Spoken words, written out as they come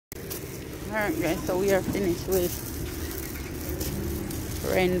Alright guys, so we are finished with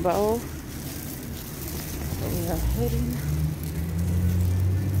Rainbow. So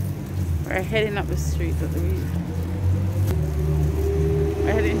we're heading up the street of the week.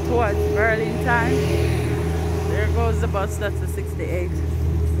 We're heading towards Burlington. There goes the bus, that's the 68.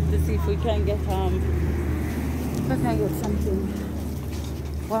 To see if we can get something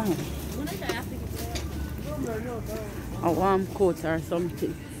warm. A warm coat or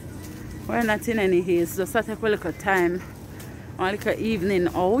something. We're not in any haste, just to take a little time, a little evening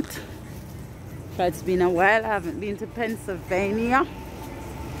out. It's been a while, I haven't been to Pennsylvania.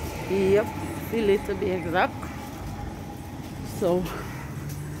 Yep, Philly to be exact. So,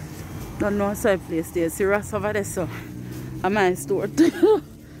 don't know what's that place there. See Ross over there, so I might store too.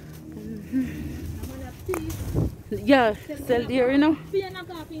 Yeah, sell there, you know.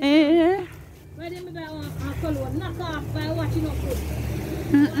 Yeah. Why didn't we buy a color? Knock off by watching up good.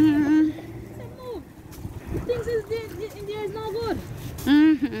 Move. Things in there is no good.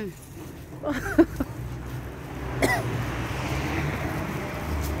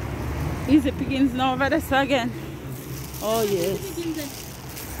 Easy pickings now over this again. Oh yes.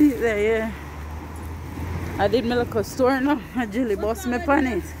 See there, yeah. I did my local store now. I jelly boss me on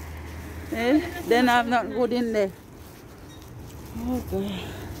it. Eh? Then I'm not good in there. Okay.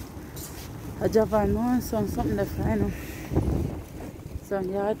 I just want something to find some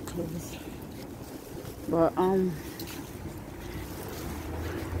yard clothes. But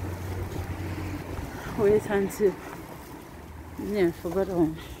wait until forgot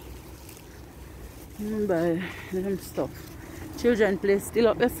home. Buy them stuff. Children play still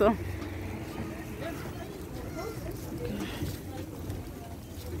up there, so.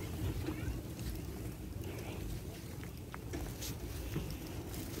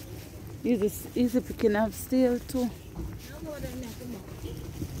 Okay. Easy picking up steel too.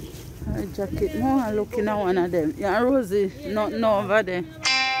 Her jacket, no, I'm looking at one of them. Yeah, Rosie, not no over there.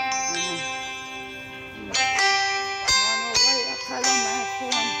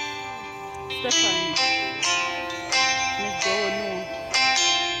 Stephanie. Let's go no.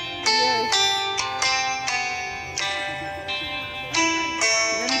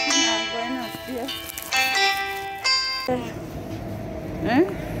 Yes. Eh?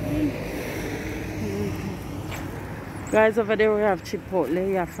 Guys, over there we have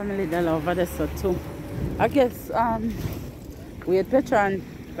Chipotle, yeah, Family Dollar over there so too. I guess we had Petron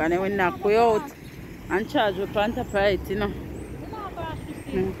and then we knock we out and charge with PART3, you know.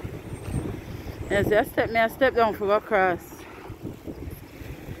 Yes, I step down for go across.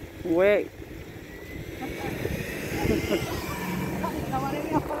 Wait.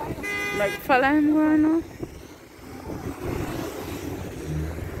 Like follow him going on.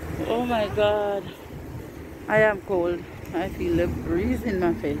 Oh my god. I am cold. I feel the breeze in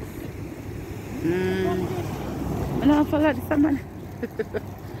my face. I don't follow this man.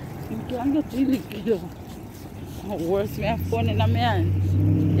 You can't get really good. Worse, me have phone in my hand.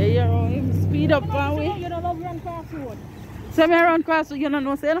 You hear how him speed up one way? You don't run cross road. So me run cross road, you don't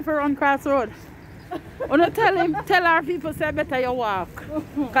know, say you run cross road. You don't tell our people say better you walk.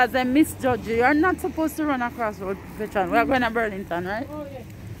 Because they misjudge you. You're not supposed to run across road, Petron. We're going to Burlington, right? Oh, yeah.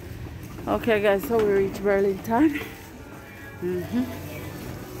 Okay guys, so we reach Burlington.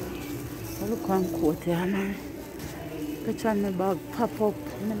 So look on coat here, man. Petron, my bag pop up.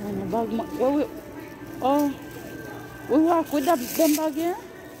 My bag, we walk with them bag here?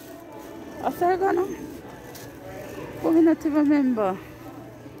 I say gonna? We not even remember.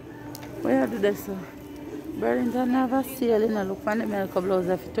 Where do this? Burlington have a sale, you know, look on the milk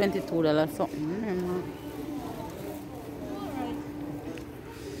blouse for $22 something.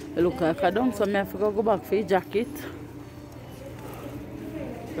 Look like I don't, so I have to go back for a jacket.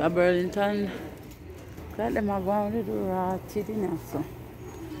 So Burlington, like them are going to do ratchet in there, so.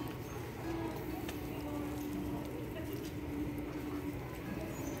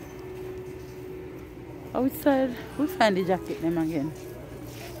 Outside, we find the jacket them again.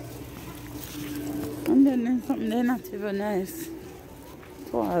 And then there's something they're not even nice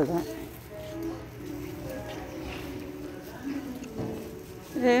for all that.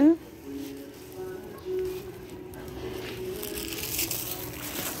 Yeah.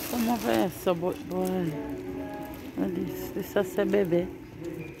 Some of us so but boy. What this is a baby.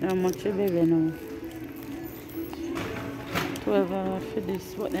 How much a baby now? 12 for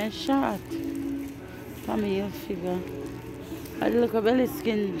this, but then short. Family figure. I look at belly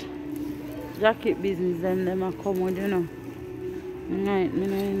skin jacket business and them are come with, you know. Right, me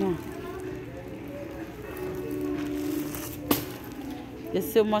know. You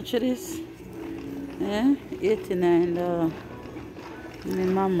see how much it is? Yeah? $89. My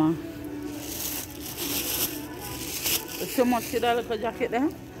mama. So much that little jacket there?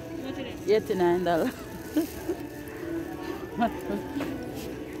 What is it? $89.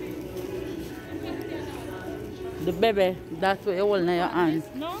 The baby, that's what you hold in your hand.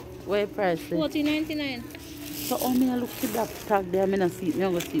 No? What price? $14.99. So how me look at that tag there? I don't see. Me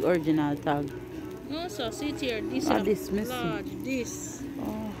go see original tag. No, so see it here. This Ah, is this me see. large. This.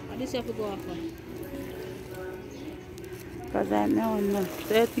 Oh, And this you have to go after. cause I know no.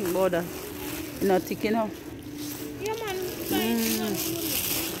 So you think about that? You not thick enough. Yeah, man.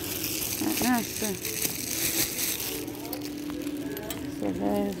 Yes. So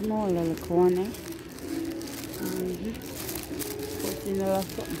there's more little corner. $14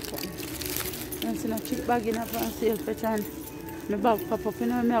 something. I see a cheap bag in a on sale for Chan. My bag pop up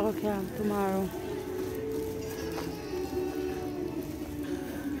in America tomorrow.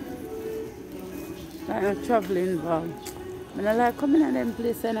 Like a traveling bag. I don't like coming to them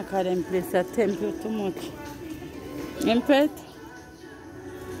places and I call them places a temple too much. You pet?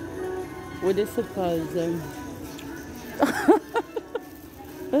 With the suppers.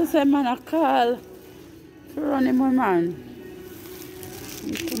 They say man a call for running my man.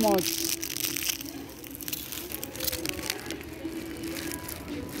 Too much.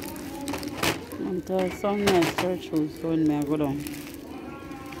 And some nice church shoes so when I go down.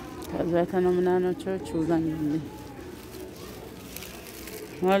 Because right now I have no church shoes usually.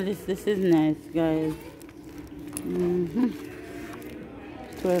 Well, this is nice, guys.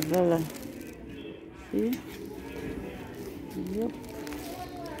 $12. See? Yep.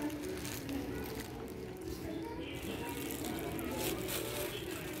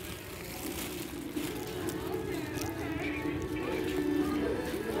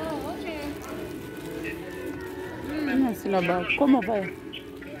 Oh, okay. Nice in a bag. Come over here.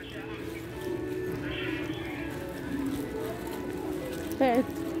 Pet.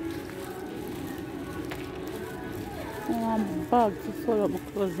 Bag to follow my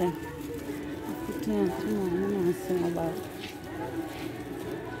clothes in. I put it in tomorrow. I'm not seeing a bag.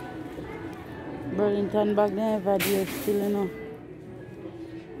 Burlington bag never there still, you know.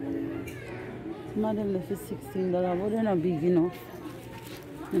 Some of them left for $16, but they're not big enough.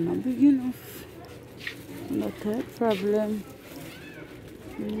 They're not big enough. Not a problem.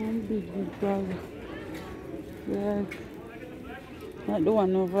 Big bag. Yeah. Like the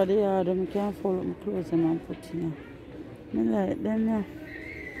one over there, I can't follow my clothes and put in. I like them, yeah.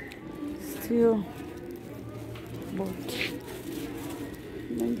 Still, but I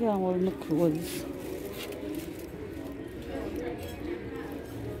can't hold my clothes.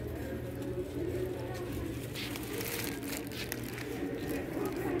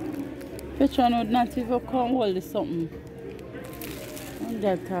 Petron would not even come hold something. I'm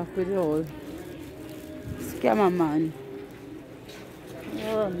just talk with you all. Scammer man.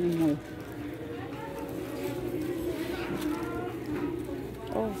 Oh, no.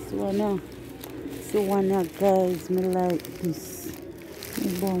 Oh, so one now, guys, me like this. Me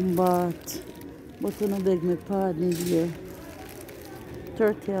bombard. But you don't beg me pardon here.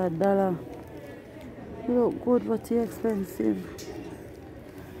 $30. Look good, but it's expensive.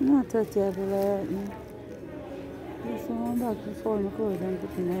 Not $30 right now. This one back to fold my clothes and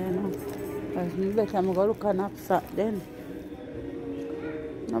put in there now. Because me better go look at knapsack then.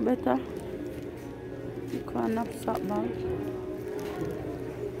 No better. Look at knapsack bag.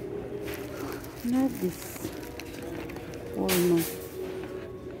 Like this. Oh no.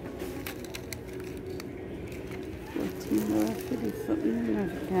 $14 for this something I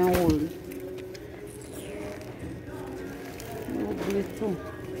can hold. Ugly too.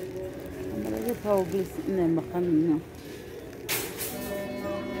 I'm gonna get how ugly sitting there back on me now.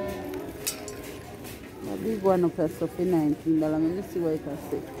 The big one up here so for $19. Let me see what I can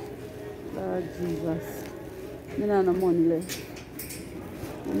say. Lord Jesus. I don't have no money left.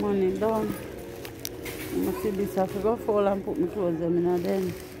 The money down. I see this, I have to go fall and put my clothes in and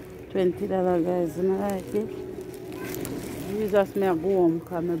then $20 guys, and I like it. Jesus, me I go home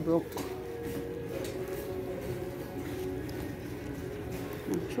because I'm broke.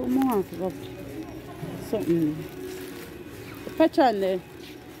 I'm sure more have to go something. The pet on there.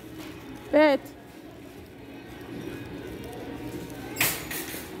 Pet.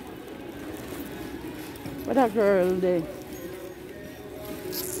 What a girl there.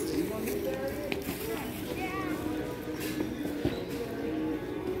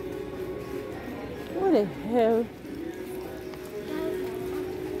 What the hell?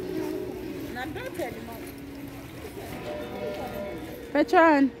 Not that anymore.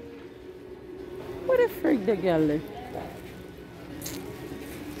 Petron, what the freak the girl there?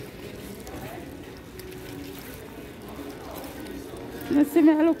 You see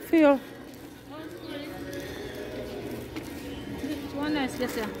me, I look for you. nice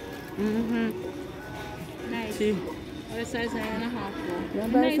this year. Nice. See. What size 9.5 You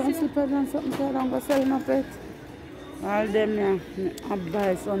buy some slippers and something so I don't go selling up it. All them I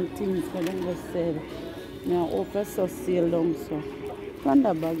buy some things for them go sell. I open so sale down so. Find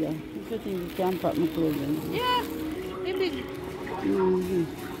that bag, if you think you can pack my clothes in. Yeah, they big.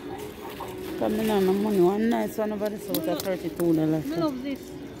 Coming on the money, one nice one over this was at $32. I love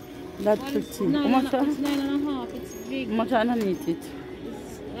this. That's What pretty. is How much? It's 9.5. It's big. How much underneath it? It's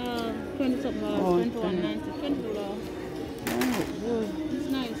 20 something dollars, Oh, 21.90, $20. Oh, good. It's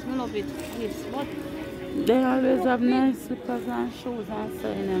nice. I love it. Yes. What? They always have nice slippers and shoes and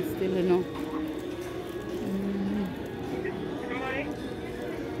so still, you know. Hmm?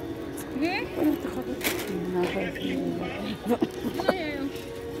 Yes.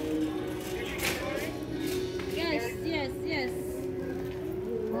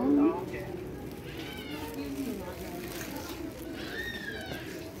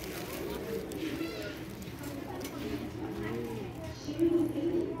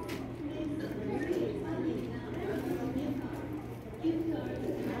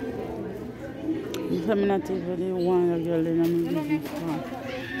 I'm not even one girl in a business car.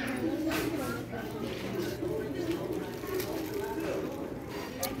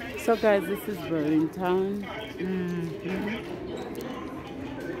 So guys, this is Burlington.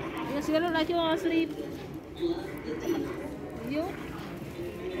 Yes, you look like you want to sleep. You?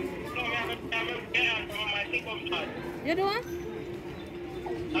 You do what?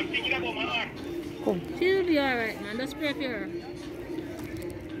 I'm thinking about my art. Come. She'll be alright, man. Just pray for her.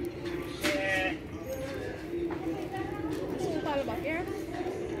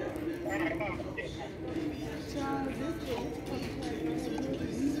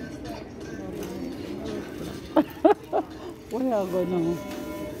 Where are you going now?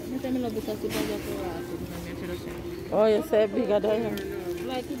 Oh, you say bigger than here?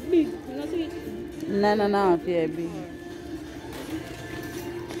 Like it's big. You know, see it? No, yeah, big.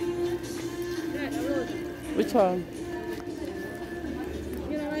 Right, the road. Which one?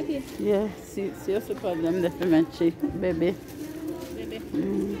 You don't like it? Yeah, see you support them definitely, baby. Baby.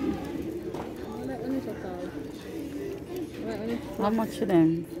 How much of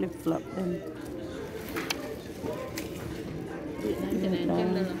them? Flip-flop them?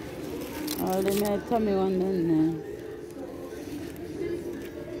 $10. Oh, they made Tommy one then.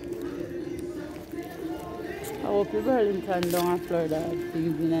 I hope you Burlington down in Florida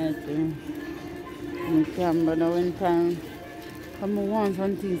things in it too. In Canberra now when time come I want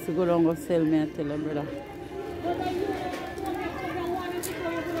some things to go down go sell me, I tell you brother.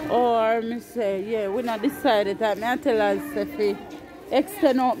 Or me say, yeah, we not decided that me I tell her if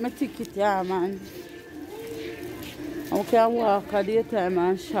extend out my ticket, yeah man. I can walk at the time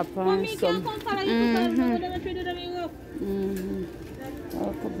and shop and some. I'll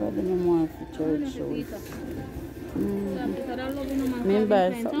cover them more for church shows. Me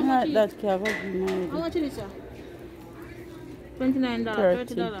buy something like that can go give me. How much is it? $29,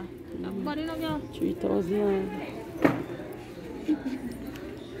 $30. Body no girl. 3,000.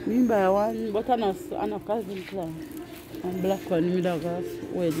 Me buy one, but I know cousin class. And black one, me dog off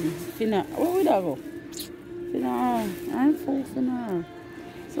wedding. Finna, where would I go? Finna, I'm full finna.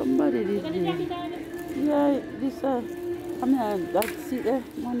 Somebody did this. Yeah, this I mean, that's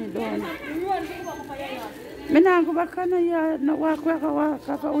it, money done. Me not go back on the yard, no walk,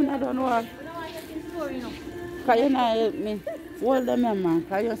 after I don't walk. Because you not help me. Hold them here, man,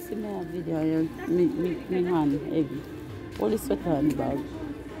 because you see my video, me hand heavy. Hold the sweater on the bag.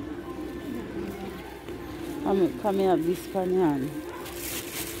 Come here, this pan hand.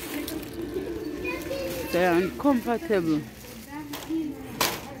 They are uncomfortable.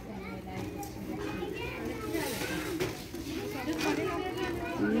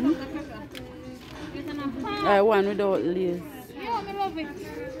 I want without lace. Yeah, I love it.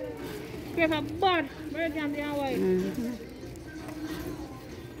 Create a bird. Bird can be a white.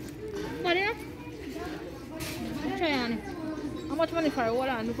 But yeah? Try on it. How much money for it? Hold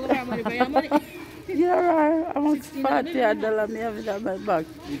on. Look over money for your money. You're right. I'm on $40 me have it on my back.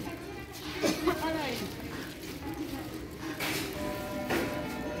 Alright.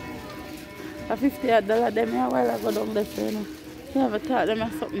 A $50 them a while I go down there, you know. You have a thought them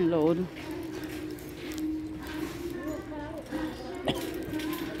as something loud.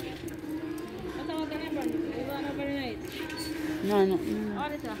 No.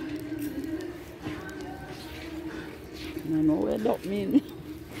 No, where don't mean.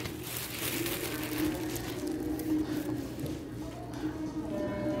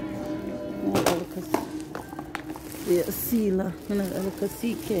 Yeah, sealer. I look at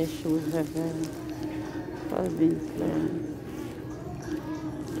sea cash shoes have been playing.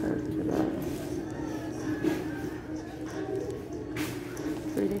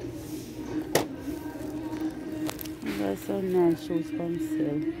 some nice shoes from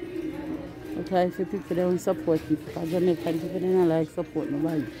sale. But I feel people don't support it because Jamaican people don't like support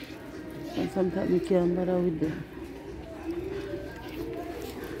nobody. And sometimes I can't bother with them.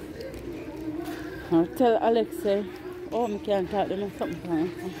 I'll tell Alex, say, oh, I can't talk to them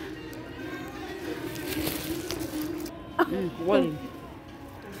something. Well,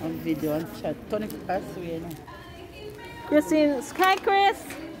 on video and chat. 20 past way now. Christine, Sky Chris.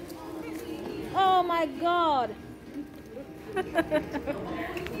 Oh my God. Chris?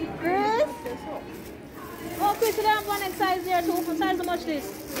 Oh, Chris, you don't have one in size there too. For size how much this?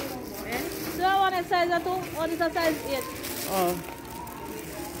 Do you have one in size there too? Or this is size 8? Oh.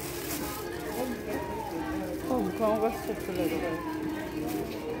 Come, what's the little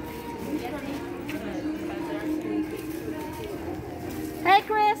Hey,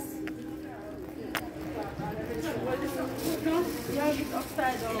 Chris.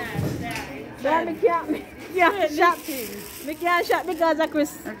 Yeah, me can't shop. Me can't shop because of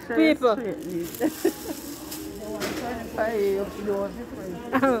Chris people.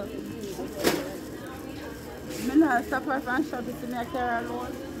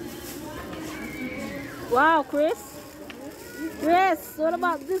 Wow, Chris. Chris, what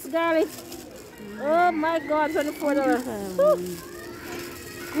about this girlie? Oh my God, $24.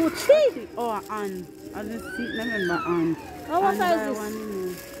 Gucci. Oh, Anne. I just see, remember Anne. Oh, what size is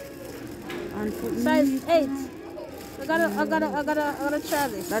this? Size 8. I gotta try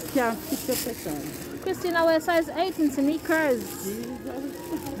this. That can't fit your person. Christina wears size 8 in sneakers.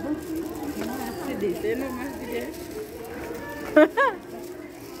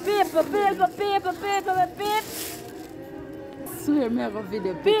 People. Swear me have a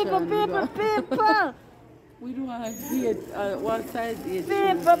video picture. People. We don't have 8, one size 8.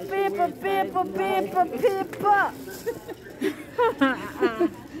 People.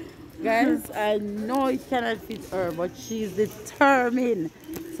 Guys, I know it cannot fit her, but she's determined.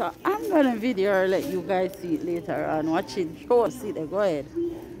 So I'm gonna video her, let you guys see it later on. Watch it, show us it. Go ahead.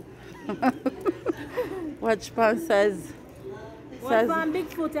 Watch pan size. One pan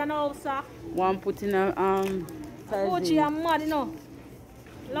Bigfoot and all, sir. One put in a size. Gucci and mud, you know.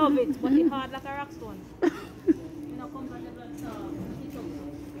 Love it, but it's hard like a rock stone.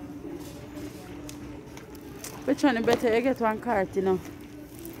 Which one better you get one cart, you know?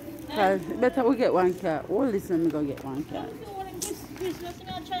 Cause better we get one cart. All this and we go get one cart.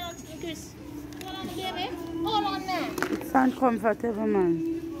 It's uncomfortable,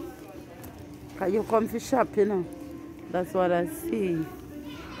 man. Cause you come to shop, you know. That's what I see.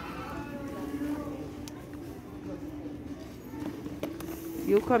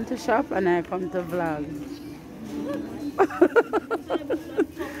 You come to shop and I come to vlog.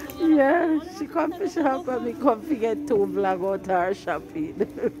 Yeah, she come to shop and we come to get 2 vlog out of her shopping.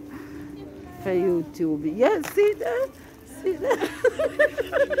 For YouTube. Yeah, see that? See that?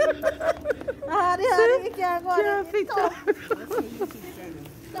 Can't fit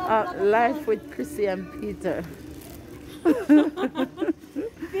her. Life with Chrissy and Peter.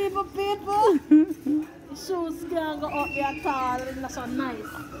 People. Shoes can't go up there at all. That's so nice.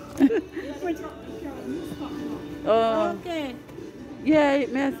 Okay. Yeah, I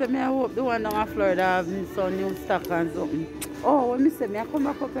say I hope the one down in Florida have some new stock and something. Oh, when I say I come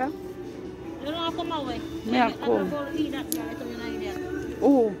back up here? You don't come away. Me I come.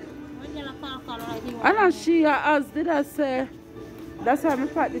 Oh. I know she asked, did I say? That's why I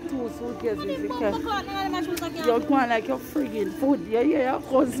packed the 2 suitcases. You're going like your friggin' foot. Yeah, your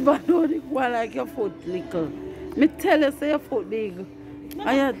husband only going like your foot little. Me tell you, say your foot big.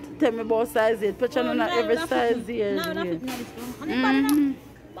 I had to tell me about size 8, but you know not every size here. No, that's not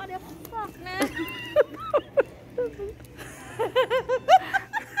body fuck, man.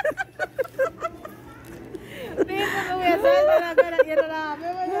 People the way size I'm gonna get it off.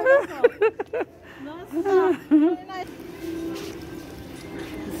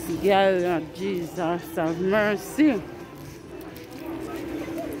 Girl, Jesus have mercy.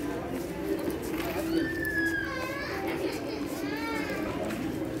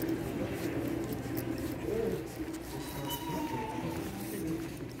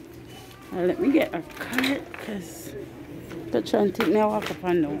 Now let me get a cart because I'm trying to take me a walk up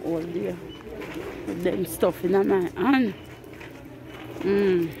and down all day with them stuff in my hand.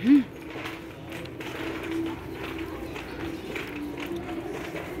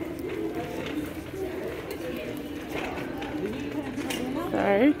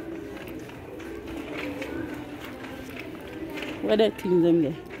 Sorry. What are the things them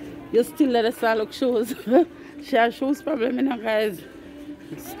there? You still let us all look shoes. She has shoes problem, you know, guys.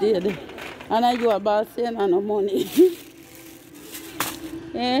 Stay there. And I you about saying no money.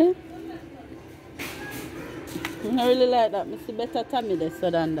 Eh? I really like that. I see better Tommy there so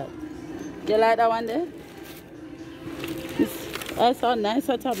than that. You like that one there? I saw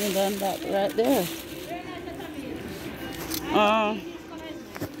nicer Tommy than that right there. Very nice to come in.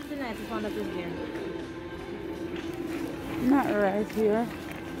 This is the nicest one that is there. Not right here.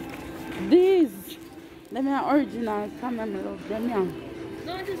 These. Them are original. Come and love them, yeah.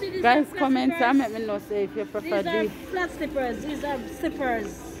 Don't you see these Guys, are comment slippers? and let me know say if you prefer These are these. flat slippers. These are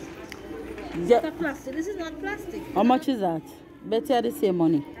slippers. Yeah. Not plastic. This is not plastic. How much is that? Better the same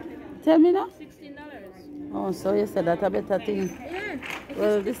money. Tell me now. $16. Oh, so you said that a better thing. Yeah.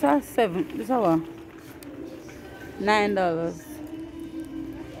 Well, these are $7. This are what? $9.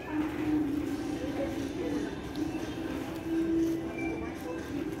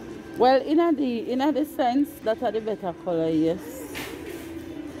 Well, in the sense that are the better color, yes.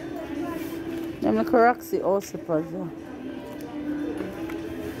 Them look Roxy all slippers. Yeah.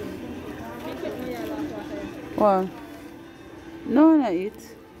 What? No, not it.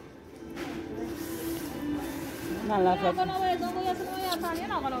 Not like You're not that. gonna wear it. Don't go yes, no, yes, you're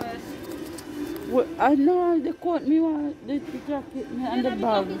not gonna wear it. Well, I know they caught me one the jacket me and the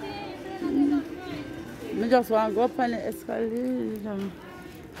bag. I just want to go up on the escalator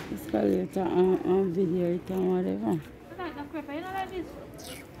and video it and whatever. I like the crepe. You know like this?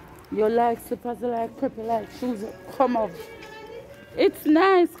 You like slippers, you like crepe, you like shoes. Come up. It's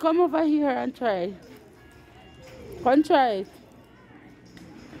nice. Come over here and try it. Come try it.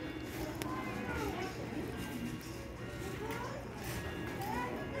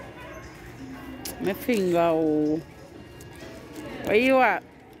 My finger, oh. Where you at?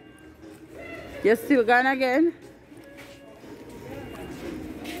 You still gone again?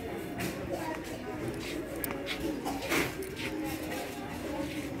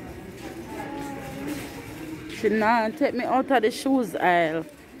 She not take me out of the shoes aisle.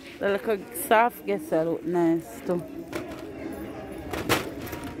 The little soft gets look nice too.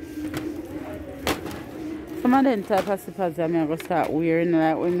 Some of them type of slippers I'm going to start wearing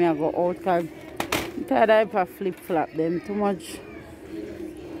like when I go out because I'm tired of flip-flop them too much.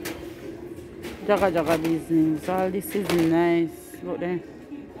 Jaga business. All this is nice. Look there.